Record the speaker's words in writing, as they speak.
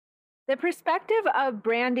The perspective of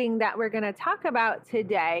branding that we're going to talk about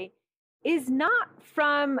today is not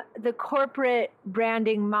from the corporate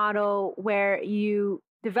branding model where you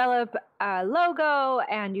develop a logo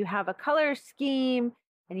and you have a color scheme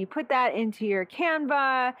and you put that into your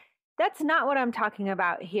Canva. That's not what I'm talking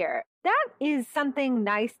about here. That is something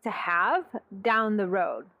nice to have down the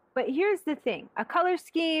road. But here's the thing, a color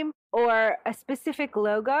scheme or a specific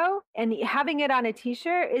logo and having it on a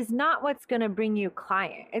t-shirt is not what's going to bring you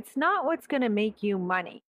client. It's not what's going to make you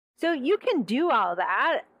money. So you can do all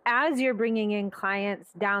that as you're bringing in clients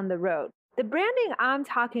down the road. The branding I'm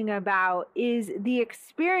talking about is the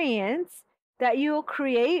experience that you'll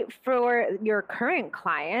create for your current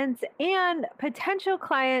clients and potential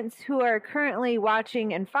clients who are currently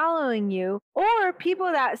watching and following you, or people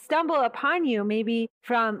that stumble upon you, maybe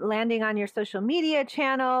from landing on your social media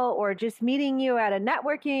channel or just meeting you at a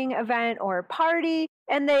networking event or party,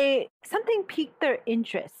 and something piqued their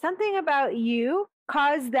interest, something about you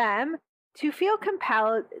caused them to feel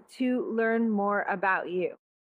compelled to learn more about you.